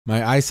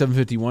My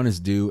I-751 is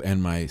due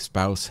and my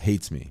spouse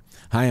hates me.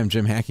 Hi, I'm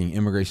Jim Hacking,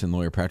 immigration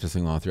lawyer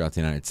practicing law throughout the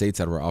United States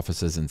out of our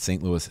offices in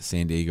St. Louis,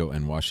 San Diego,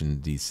 and Washington,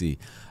 D.C.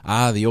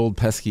 The old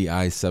pesky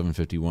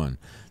I-751.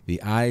 The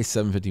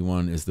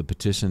I-751 is the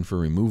petition for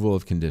removal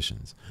of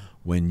conditions.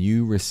 When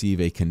you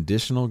receive a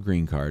conditional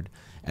green card,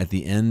 at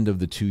the end of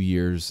the 2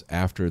 years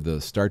after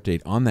the start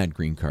date on that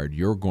green card,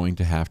 you're going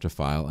to have to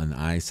file an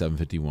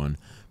I-751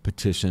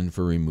 petition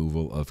for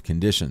removal of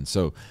conditions.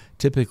 So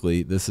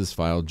typically, this is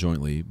filed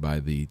jointly by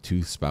the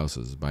two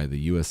spouses, by the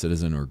U.S.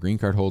 citizen or green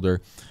card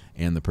holder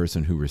and the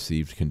person who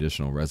received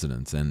conditional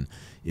residence. And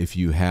if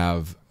you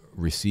have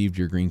received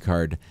your green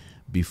card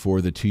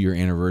before the 2-year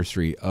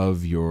anniversary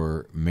of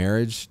your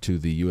marriage to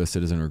the U.S.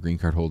 citizen or green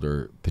card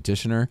holder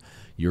petitioner,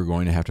 you're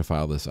going to have to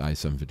file this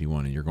I-751,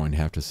 and you're going to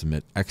have to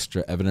submit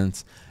extra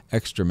evidence,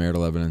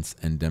 extramarital evidence,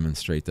 and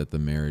demonstrate that the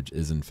marriage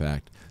is in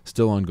fact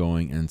still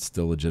ongoing and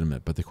still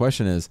legitimate. But the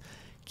question is,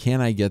 can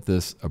I get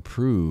this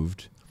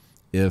approved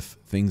if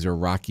things are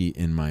rocky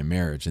in my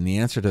marriage? And the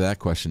answer to that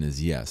question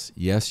is yes.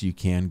 Yes, you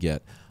can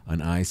get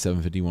an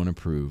I-751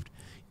 approved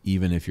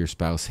even if your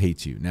spouse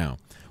hates you. Now,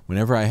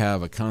 whenever I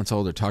have a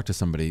consult or talk to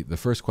somebody, the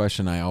first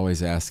question I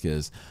always ask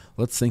is,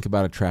 let's think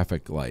about a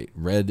traffic light,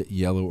 red,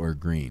 yellow, or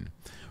green.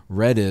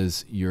 Red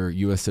is your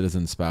U.S.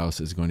 citizen spouse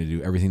is going to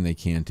do everything they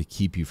can to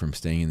keep you from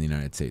staying in the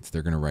United States.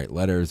 They're going to write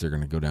letters. They're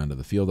going to go down to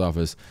the field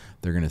office.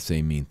 They're going to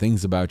say mean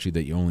things about you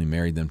that you only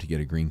married them to get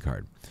a green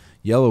card.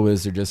 Yellow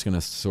is they're just going to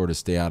sort of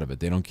stay out of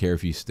it. They don't care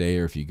if you stay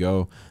or if you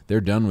go.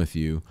 They're done with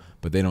you,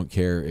 but they don't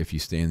care if you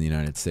stay in the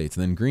United States.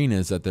 And then green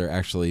is that they're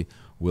actually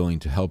willing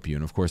to help you.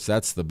 And of course,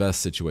 that's the best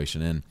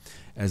situation. And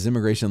as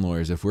immigration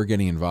lawyers, if we're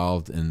getting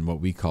involved in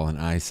what we call an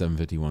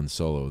I-751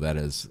 solo, that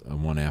is a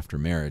one after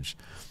marriage,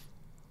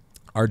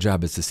 our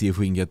job is to see if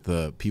we can get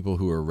the people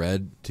who are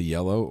red to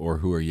yellow or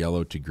who are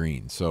yellow to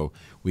green. So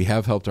we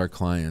have helped our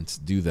clients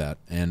do that.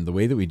 And the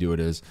way that we do it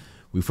is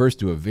we first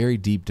do a very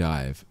deep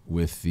dive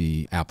with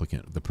the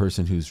applicant, the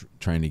person who's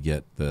trying to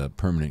get the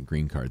permanent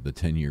green card, the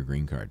 10-year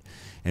green card.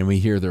 And we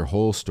hear their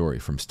whole story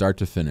from start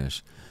to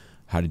finish.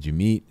 How did you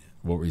meet?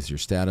 What was your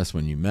status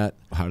when you met?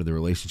 How did the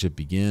relationship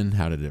begin?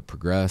 How did it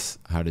progress?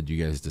 How did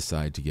you guys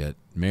decide to get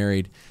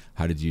married?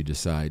 How did you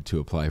decide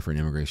to apply for an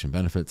immigration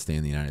benefit, stay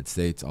in the United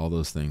States, all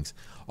those things,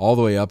 all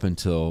the way up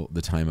until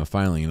the time of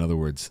filing. In other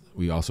words,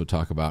 we also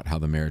talk about how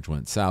the marriage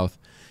went south,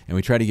 and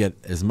we try to get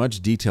as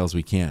much detail as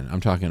we can.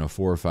 I'm talking a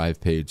 4 or 5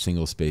 page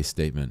single-space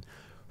statement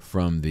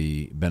from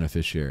the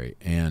beneficiary.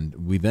 And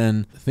we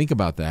then think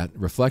about that,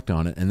 reflect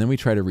on it, and then we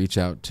try to reach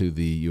out to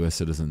the U.S.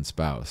 citizen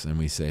spouse. And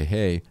we say,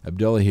 hey,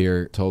 Abdullah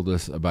here told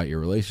us about your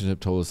relationship,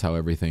 told us how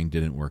everything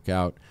didn't work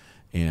out,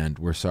 and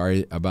we're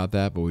sorry about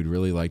that, but we'd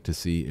really like to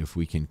see if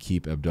we can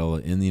keep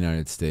Abdullah in the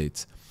United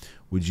States.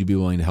 Would you be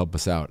willing to help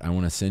us out? I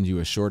want to send you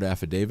a short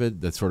affidavit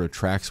that sort of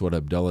tracks what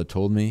Abdullah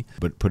told me,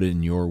 but put it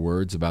in your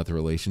words about the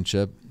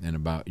relationship and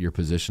about your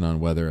position on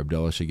whether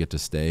Abdullah should get to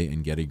stay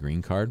and get a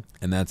green card.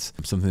 And that's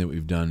something that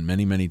we've done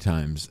many, many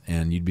times.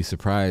 And you'd be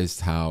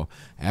surprised how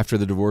after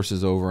the divorce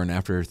is over and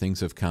after things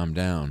have calmed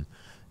down,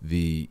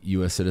 the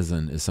U.S.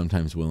 citizen is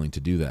sometimes willing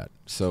to do that.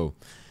 So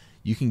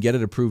you can get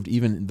it approved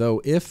even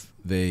though if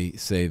they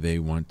say they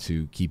want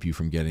to keep you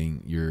from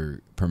getting your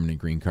permanent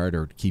green card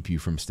or keep you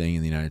from staying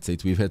in the United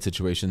States. We've had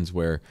situations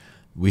where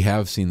we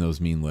have seen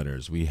those mean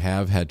letters. We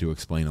have had to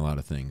explain a lot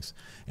of things.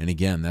 And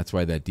again, that's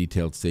why that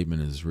detailed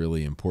statement is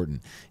really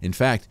important. In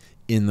fact,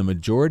 in the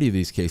majority of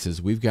these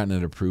cases, we've gotten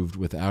it approved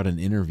without an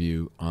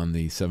interview on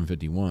the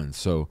 751.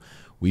 So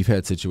we've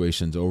had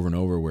situations over and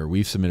over where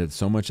we've submitted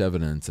so much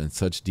evidence and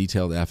such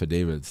detailed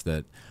affidavits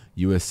that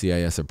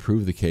USCIS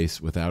approved the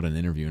case without an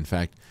interview. In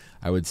fact,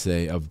 I would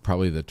say of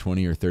probably the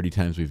 20 or 30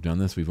 times we've done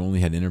this, we've only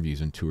had interviews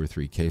in 2 or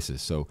 3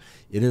 cases. So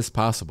it is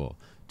possible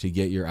to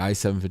get your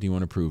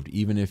I-751 approved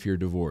even if you're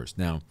divorced.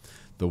 Now,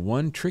 the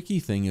one tricky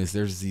thing is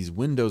there's these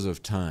windows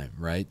of time,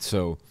 right?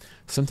 So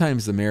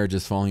sometimes the marriage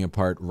is falling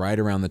apart right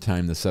around the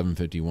time the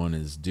 751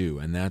 is due,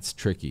 and that's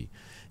tricky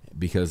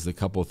because the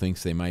couple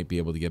thinks they might be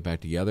able to get back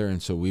together.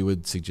 And so we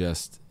would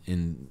suggest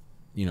in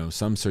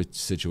some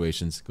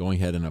situations, going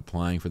ahead and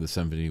applying for the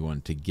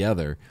 751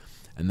 together,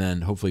 and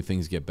then hopefully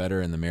things get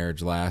better and the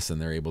marriage lasts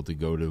and they're able to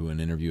go to an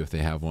interview if they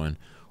have one,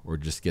 or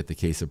just get the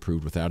case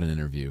approved without an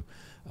interview.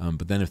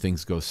 But then if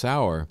things go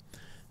sour,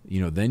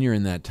 then you're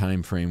in that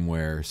time frame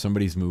where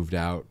somebody's moved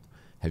out.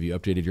 Have you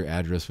updated your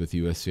address with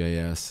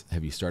USCIS?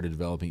 Have you started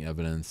developing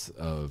evidence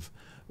of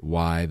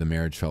why the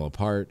marriage fell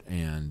apart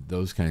and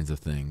those kinds of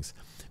things?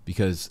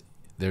 Because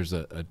there's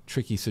a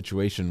tricky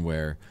situation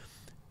where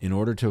in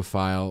order to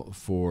file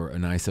for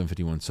an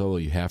I-751 solo,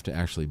 you have to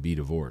actually be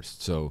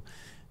divorced. So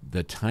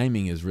the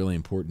timing is really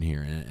important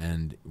here.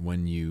 And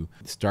when you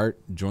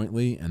start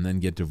jointly and then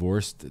get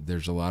divorced,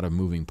 there's a lot of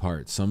moving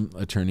parts. Some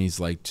attorneys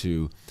like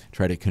to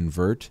try to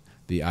convert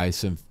the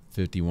I-751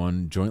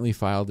 I-751 jointly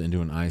filed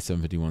into an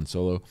I-751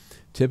 solo.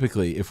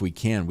 Typically, if we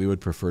can, we would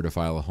prefer to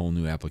file a whole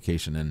new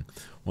application. And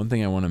one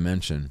thing I want to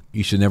mention,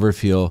 you should never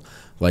feel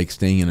like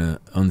staying in an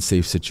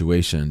unsafe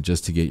situation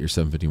just to get your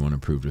 751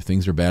 approved. If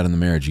things are bad in the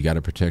marriage, you got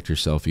to protect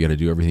yourself. You got to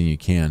do everything you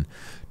can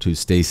to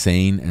stay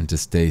sane and to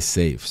stay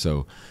safe.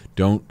 So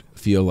don't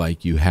feel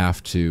like you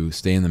have to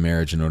stay in the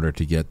marriage in order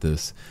to get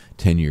this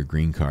 10-year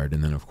green card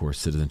and then, of course,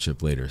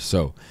 citizenship later.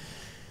 So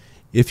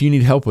if you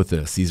need help with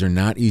this, these are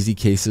not easy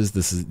cases.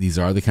 These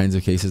are the kinds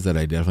of cases that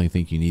I definitely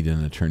think you need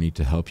an attorney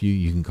to help you.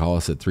 You can call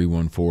us at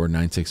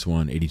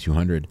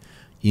 314-961-8200.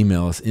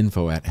 Email us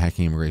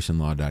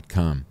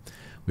info@hackingimmigrationlaw.com.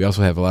 We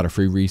also have a lot of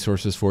free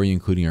resources for you,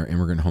 including our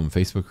Immigrant Home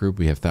Facebook group.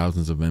 We have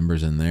thousands of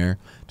members in there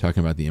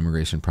talking about the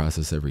immigration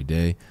process every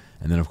day.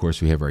 And then, of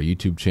course, we have our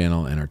YouTube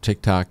channel and our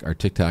TikTok. Our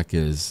TikTok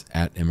is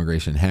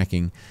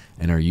 @ImmigrationHacking,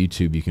 and our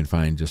YouTube you can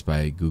find just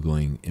by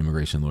Googling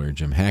Immigration Lawyer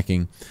Jim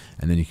Hacking.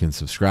 And then you can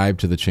subscribe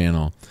to the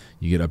channel.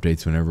 You get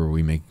updates whenever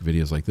we make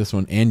videos like this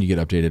one, and you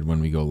get updated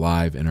when we go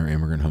live in our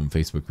Immigrant Home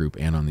Facebook group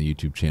and on the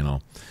YouTube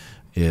channel.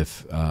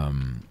 If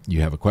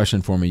you have a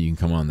question for me, you can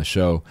come on the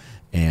show,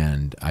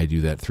 and I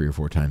do that 3 or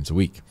 4 times a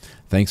week.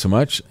 Thanks so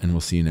much, and we'll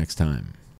see you next time.